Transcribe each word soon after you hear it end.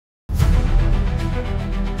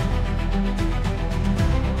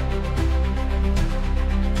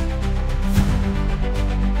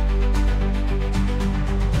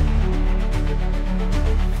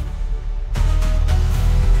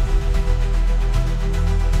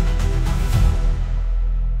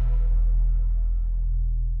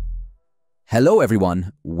Hello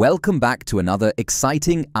everyone, welcome back to another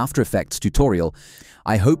exciting After Effects tutorial.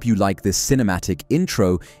 I hope you like this cinematic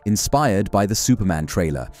intro inspired by the Superman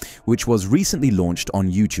trailer, which was recently launched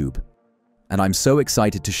on YouTube. And I'm so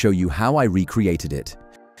excited to show you how I recreated it.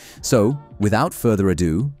 So, without further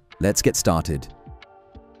ado, let's get started.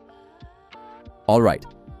 Alright,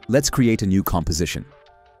 let's create a new composition.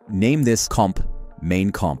 Name this comp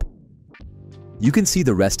Main Comp. You can see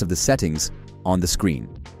the rest of the settings on the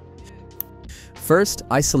screen. First,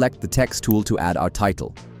 I select the text tool to add our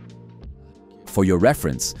title. For your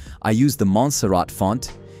reference, I use the Montserrat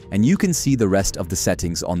font, and you can see the rest of the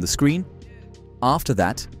settings on the screen. After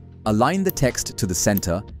that, align the text to the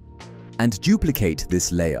center and duplicate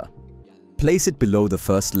this layer. Place it below the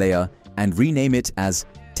first layer and rename it as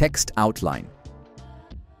Text Outline.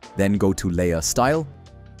 Then go to Layer Style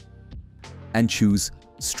and choose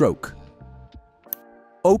Stroke.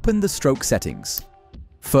 Open the stroke settings.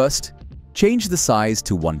 First, change the size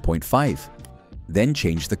to 1.5, then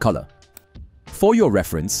change the color. For your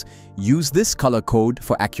reference, use this color code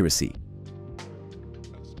for accuracy.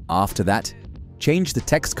 After that, change the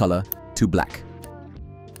text color to black.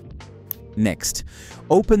 Next,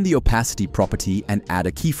 open the opacity property and add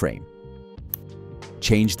a keyframe.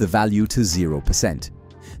 Change the value to 0%,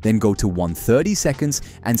 then go to 130 seconds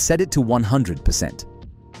and set it to 100%.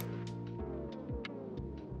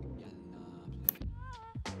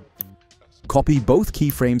 Copy both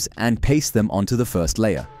keyframes and paste them onto the first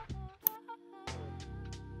layer.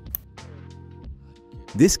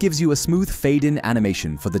 This gives you a smooth fade-in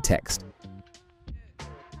animation for the text.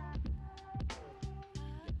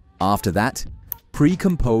 After that,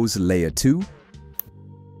 pre-compose layer 2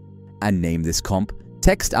 and name this comp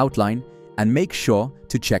Text Outline and make sure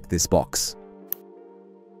to check this box.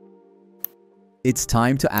 It's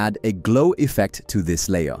time to add a glow effect to this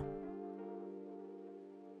layer.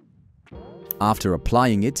 After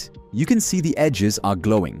applying it, you can see the edges are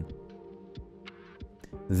glowing.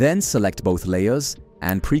 Then select both layers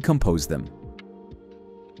and pre-compose them.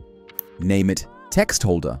 Name it Text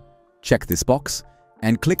Holder, check this box,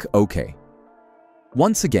 and click OK.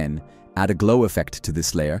 Once again, add a glow effect to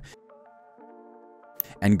this layer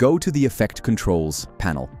and go to the Effect Controls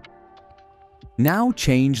panel. Now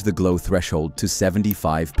change the glow threshold to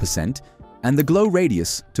 75% and the glow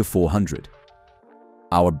radius to 400.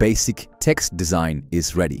 Our basic text design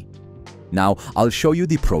is ready. Now I'll show you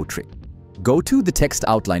the pro trick. Go to the text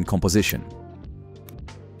outline composition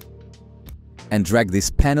and drag this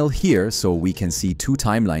panel here so we can see two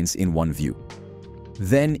timelines in one view.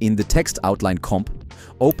 Then in the text outline comp,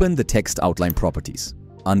 open the text outline properties.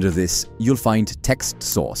 Under this, you'll find text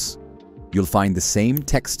source. You'll find the same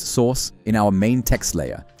text source in our main text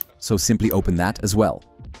layer, so simply open that as well.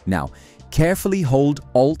 Now, carefully hold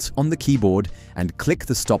Alt on the keyboard and click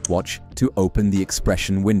the stopwatch to open the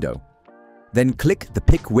expression window. Then click the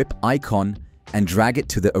Pick Whip icon and drag it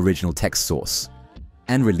to the original text source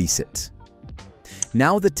and release it.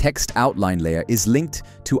 Now the text outline layer is linked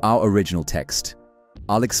to our original text.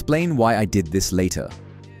 I'll explain why I did this later.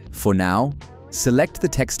 For now, select the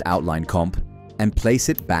text outline comp and place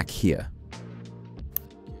it back here.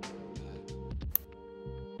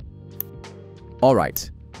 Alright.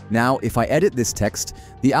 Now, if I edit this text,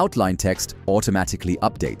 the outline text automatically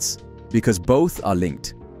updates, because both are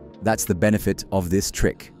linked. That's the benefit of this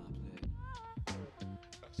trick.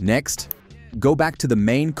 Next, go back to the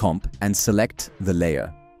main comp and select the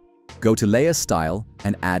layer. Go to Layer Style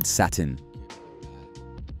and add Satin.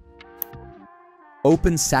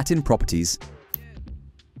 Open Satin Properties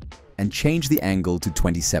and change the angle to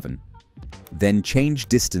 27. Then change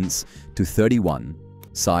Distance to 31,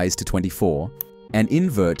 Size to 24, and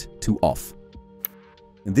Invert to Off.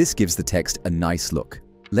 This gives the text a nice look.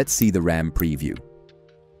 Let's see the RAM preview.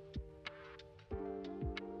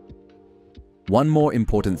 One more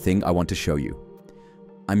important thing I want to show you.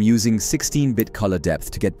 I'm using 16-bit color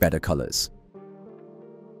depth to get better colors.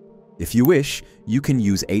 If you wish, you can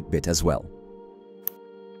use 8-bit as well.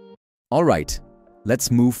 Alright,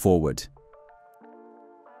 let's move forward.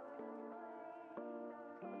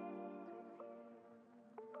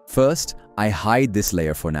 First, I hide this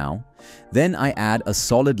layer for now. Then I add a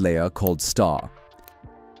solid layer called Star.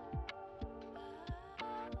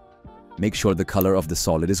 Make sure the color of the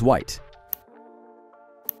solid is white.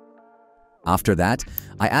 After that,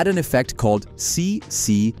 I add an effect called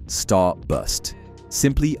CC Star Burst.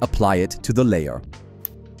 Simply apply it to the layer.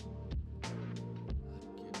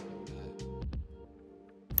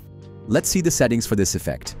 Let's see the settings for this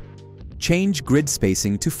effect. Change grid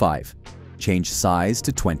spacing to 5. Change size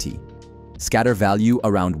to 20. Scatter value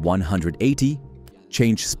around 180.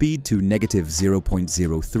 Change speed to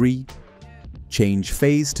 -0.03. Change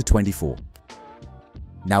phase to 24.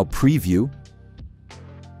 Now preview.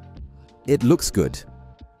 It looks good.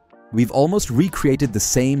 We've almost recreated the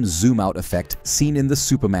same zoom out effect seen in the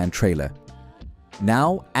Superman trailer.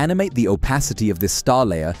 Now animate the opacity of this star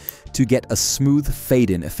layer to get a smooth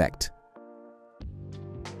fade-in effect.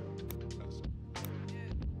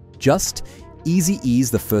 Just easy ease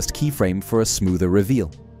the first keyframe for a smoother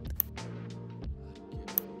reveal.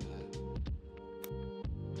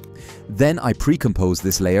 Then I pre-compose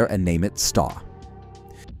this layer and name it Star.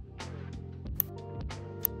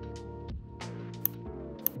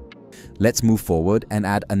 Let's move forward and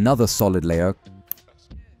add another solid layer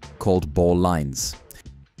called Ball Lines.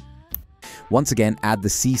 Once again, add the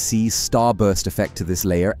CC Starburst effect to this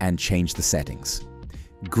layer and change the settings.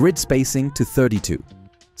 Grid spacing to 32,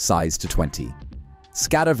 size to 20,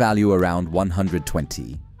 scatter value around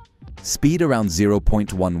 120, speed around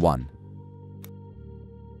 0.11,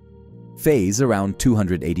 phase around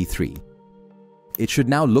 283. It should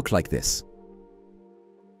now look like this.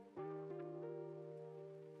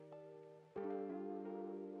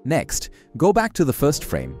 Next, go back to the first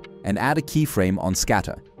frame and add a keyframe on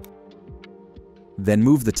scatter. Then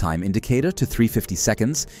move the time indicator to 350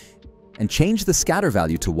 seconds and change the scatter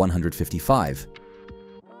value to 155.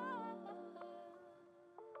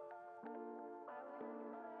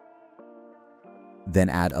 Then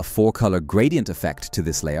add a 4-color gradient effect to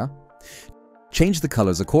this layer. Change the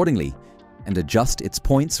colors accordingly and adjust its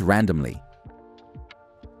points randomly.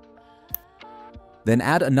 Then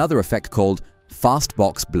add another effect called Fast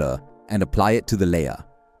Box Blur and apply it to the layer.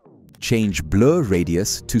 Change blur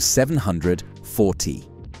radius to 740.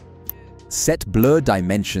 Set blur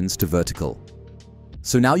dimensions to vertical.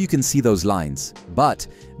 So now you can see those lines, but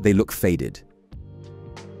they look faded.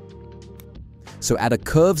 So add a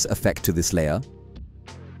curves effect to this layer.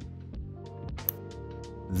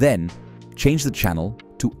 Then change the channel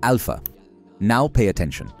to alpha. Now pay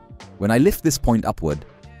attention. When I lift this point upward,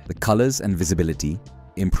 the colors and visibility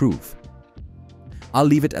improve. I'll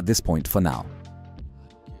leave it at this point for now.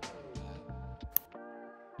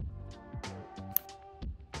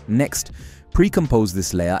 Next, pre-compose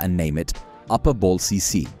this layer and name it Upper Ball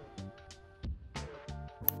CC.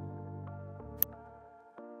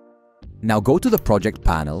 Now go to the project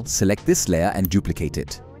panel, select this layer and duplicate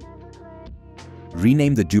it.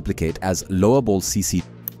 Rename the duplicate as Lower Ball CC,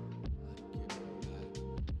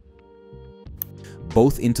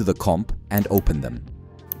 both into the comp, and open them.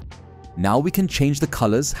 Now we can change the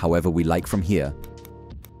colors however we like from here.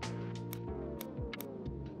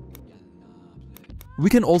 We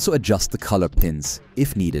can also adjust the color pins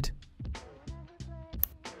if needed.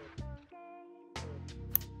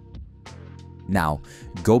 Now,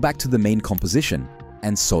 go back to the main composition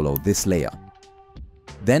and solo this layer.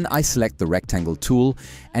 Then I select the rectangle tool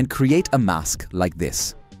and create a mask like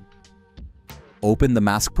this. Open the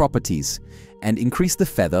mask properties and increase the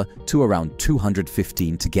feather to around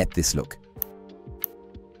 215 to get this look.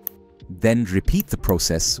 Then repeat the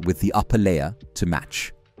process with the upper layer to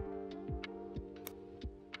match.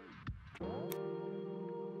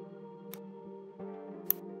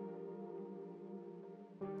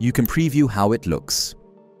 You can preview how it looks.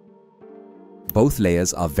 Both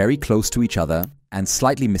layers are very close to each other and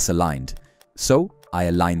slightly misaligned, so I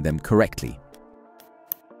align them correctly.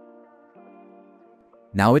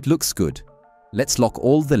 Now it looks good. Let's lock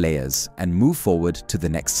all the layers and move forward to the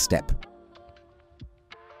next step.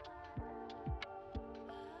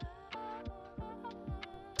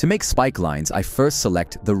 To make spike lines, I first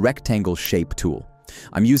select the rectangle shape tool.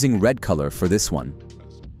 I'm using red color for this one.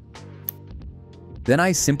 Then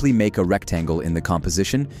I simply make a rectangle in the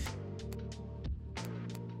composition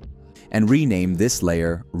and rename this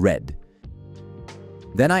layer red.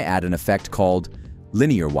 Then I add an effect called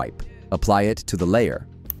linear wipe. Apply it to the layer.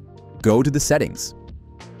 Go to the settings.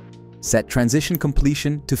 Set transition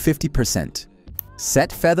completion to 50%.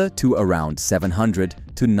 Set feather to around 700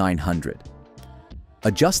 to 900.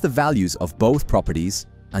 Adjust the values of both properties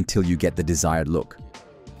until you get the desired look.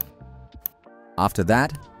 After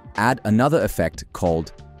that, add another effect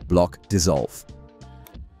called block dissolve.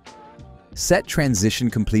 Set transition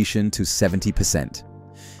completion to 70%.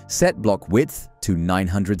 Set block width to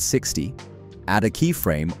 960. Add a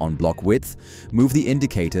keyframe on block width, move the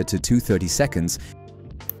indicator to 230 seconds,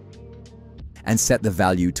 and set the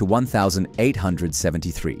value to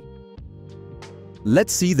 1873.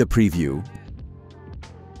 Let's see the preview.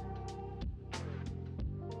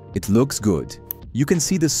 It looks good. You can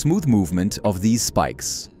see the smooth movement of these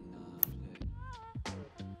spikes.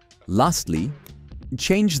 Lastly,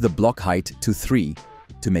 change the block height to 3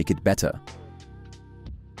 to make it better.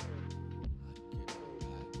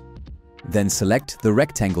 Then select the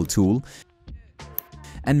rectangle tool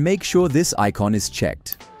and make sure this icon is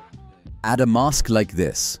checked. Add a mask like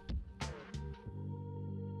this.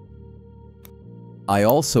 I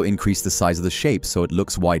also increase the size of the shape so it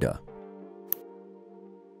looks wider.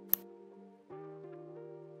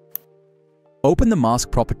 Open the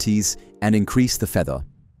mask properties and increase the feather.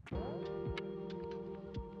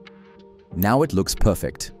 Now it looks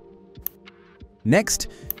perfect. Next,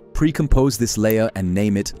 pre-compose this layer and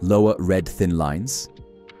name it Lower Red Thin Lines.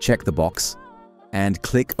 Check the box and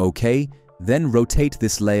click OK, then rotate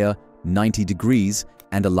this layer 90 degrees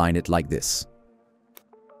and align it like this.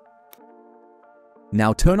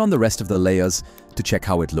 Now turn on the rest of the layers to check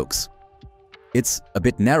how it looks. It's a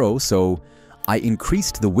bit narrow, so I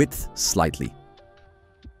increased the width slightly.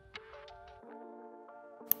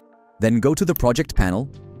 Then go to the project panel,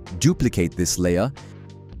 duplicate this layer,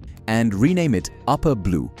 and rename it Upper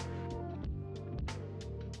Blue.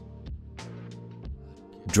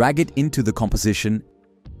 Drag it into the composition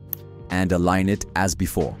and align it as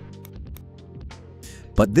before.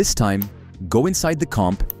 But this time, go inside the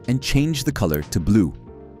comp and change the color to blue.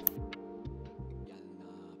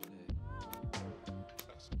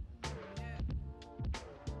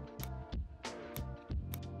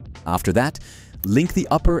 After that, link the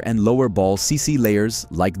upper and lower ball CC layers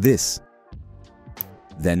like this.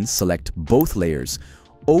 Then select both layers,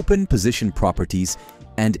 open position properties,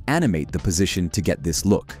 and animate the position to get this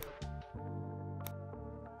look.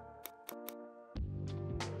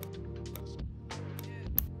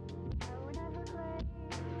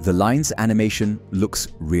 The lines animation looks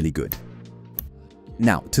really good.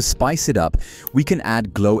 Now, to spice it up, we can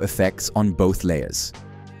add glow effects on both layers.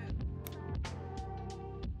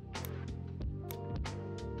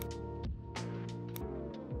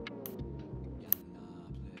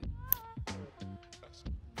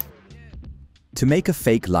 To make a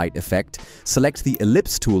fake light effect, select the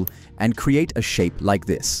ellipse tool and create a shape like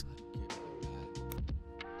this.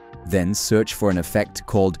 Then search for an effect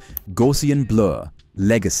called Gaussian Blur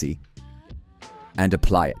Legacy and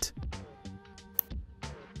apply it.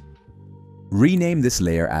 Rename this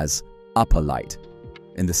layer as Upper Light.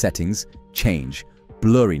 In the settings, change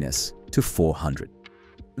blurriness to 400.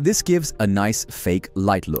 This gives a nice fake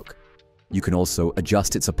light look. You can also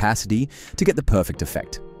adjust its opacity to get the perfect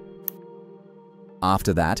effect.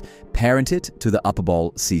 After that, parent it to the upper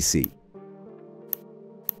ball CC.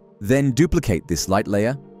 Then duplicate this light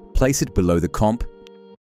layer, place it below the comp,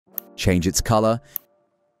 change its color,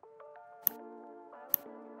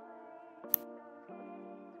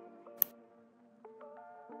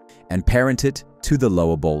 and parent it to the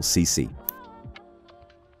lower ball CC.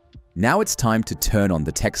 Now it's time to turn on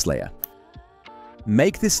the text layer.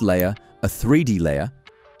 Make this layer a 3D layer,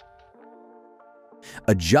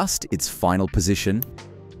 adjust its final position,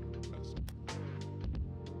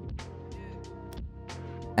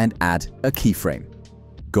 and add a keyframe.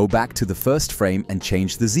 Go back to the first frame and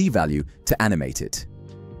change the Z value to animate it.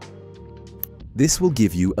 This will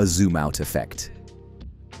give you a zoom out effect.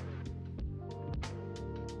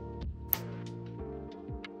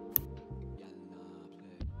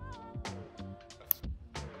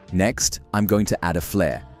 Next, I'm going to add a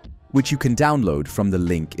flare, which you can download from the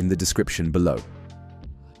link in the description below.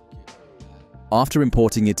 After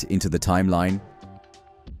importing it into the timeline,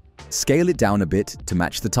 scale it down a bit to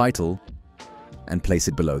match the title and place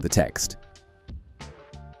it below the text.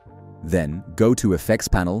 Then go to Effects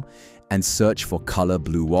panel and search for Color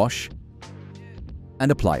Blue Wash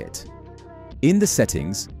and apply it. In the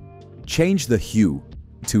settings, change the hue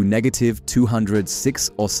to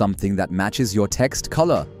 -206 or something that matches your text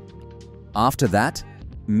color. After that,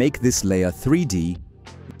 make this layer 3D,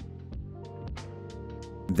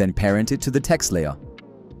 then parent it to the text layer.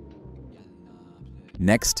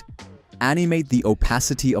 Next, animate the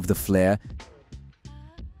opacity of the flare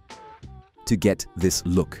to get this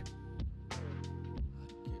look.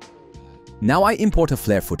 Now I import a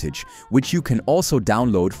flare footage, which you can also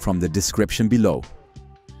download from the description below.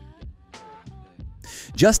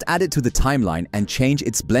 Just add it to the timeline and change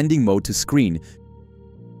its blending mode to screen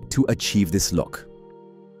to achieve this look.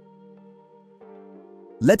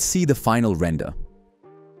 Let's see the final render.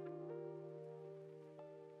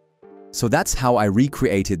 So that's how I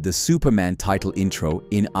recreated the Superman title intro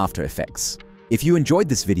in After Effects. If you enjoyed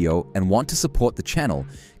this video and want to support the channel,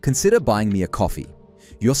 consider buying me a coffee.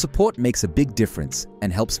 Your support makes a big difference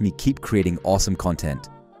and helps me keep creating awesome content.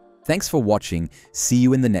 Thanks for watching. See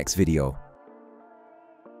you in the next video.